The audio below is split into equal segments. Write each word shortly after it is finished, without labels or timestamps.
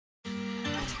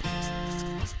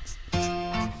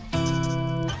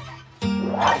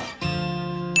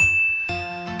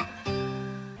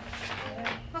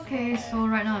So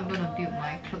right now I'm gonna build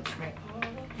my clothes rack,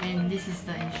 and this is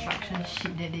the instruction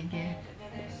sheet that they gave.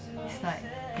 It's like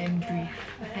damn brief.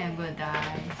 I think I'm gonna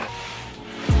die.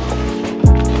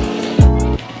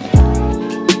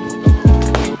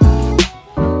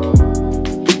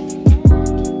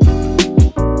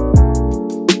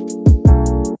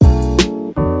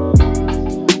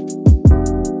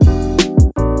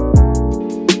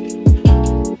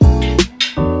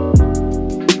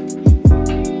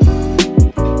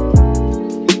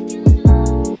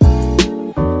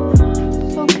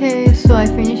 So I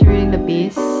finished building the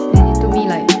base, and it took me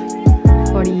like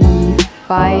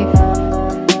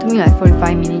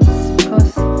 45 minutes,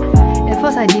 because at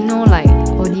first I didn't know like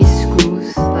all these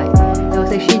screws, like there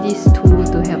was actually this tool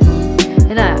to help me,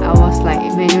 and I was like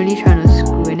manually trying to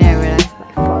screw, and then I realized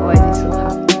like fuck, why is it so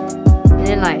hard? And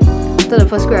then like after the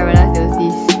first screw I realized there was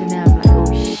this, and then I'm like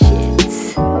oh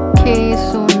shit. Okay,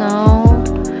 so now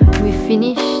we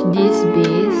finished this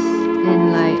base,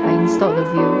 and like I installed the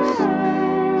wheels.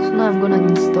 So now I'm gonna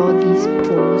install these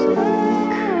poles, I think.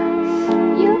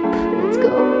 Yep, let's go.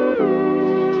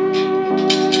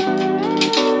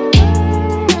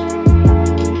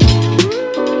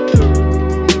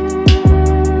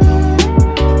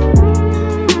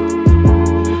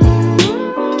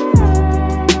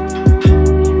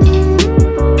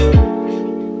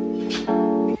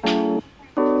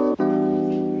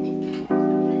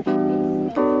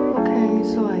 Okay,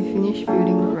 so I finished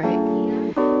building the rack.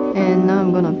 And now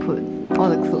I'm gonna put all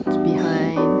the clothes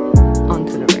behind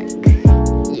onto the rack.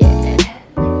 Yeah!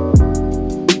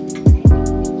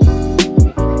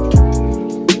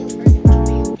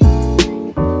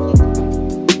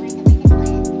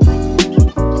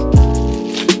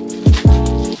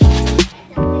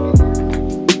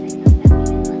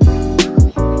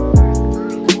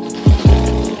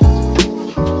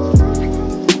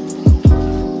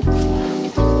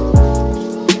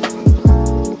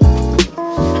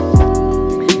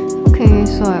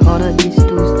 So I ordered these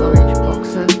two storage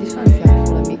boxes. This one is like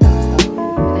for the makeup stuff,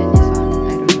 and then this one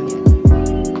I don't know yet.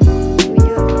 So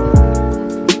yeah,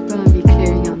 I'm gonna be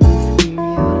clearing out this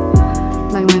area,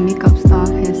 like my makeup stuff,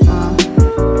 hair stuff,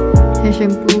 hair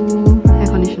shampoo, hair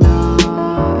conditioner,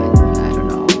 and I don't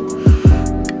know.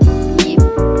 Yep.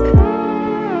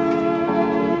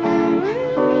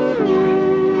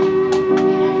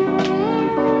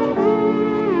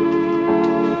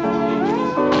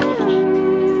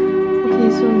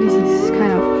 So this is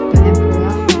kind of the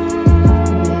umbrella,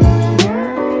 and then here,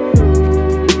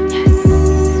 yes.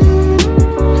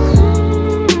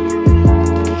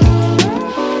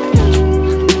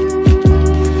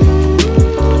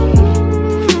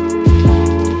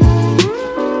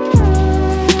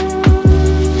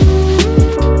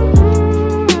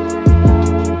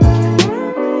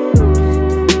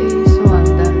 Okay, so I'm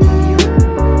done here.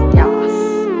 Yes.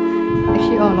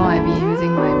 Actually, all along I've been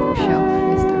using my bookshelf.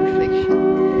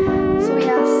 So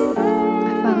yes, I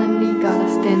finally got a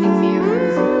standing mirror.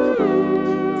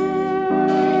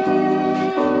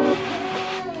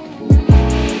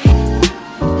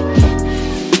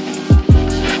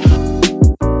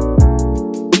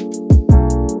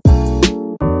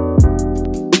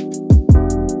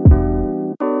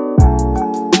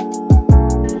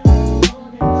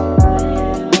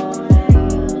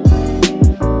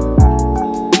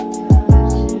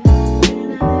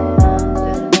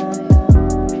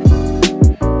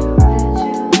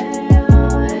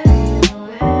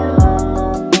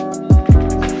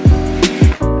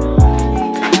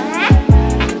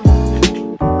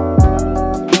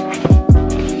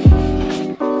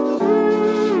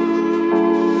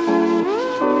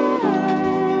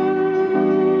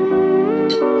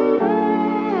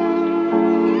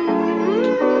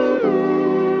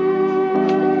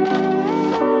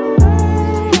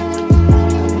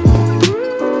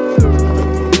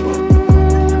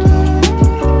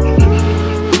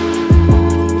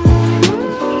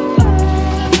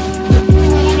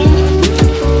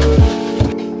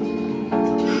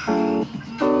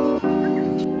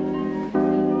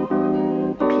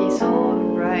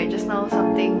 Just now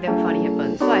something damn funny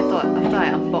happened. So I thought after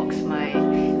I unboxed my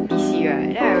PC,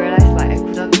 right, then I realized like I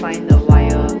couldn't find the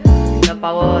wire, the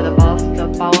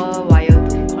power wire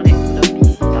to connect to the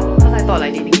PC stuff, because I thought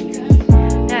like they didn't give me.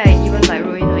 Then I even like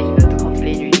wrote in an email to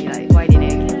complain already, like why didn't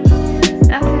they give me.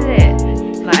 Then after that,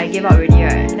 like I gave up already,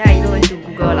 right. Then I even went to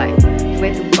Google like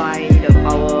where to buy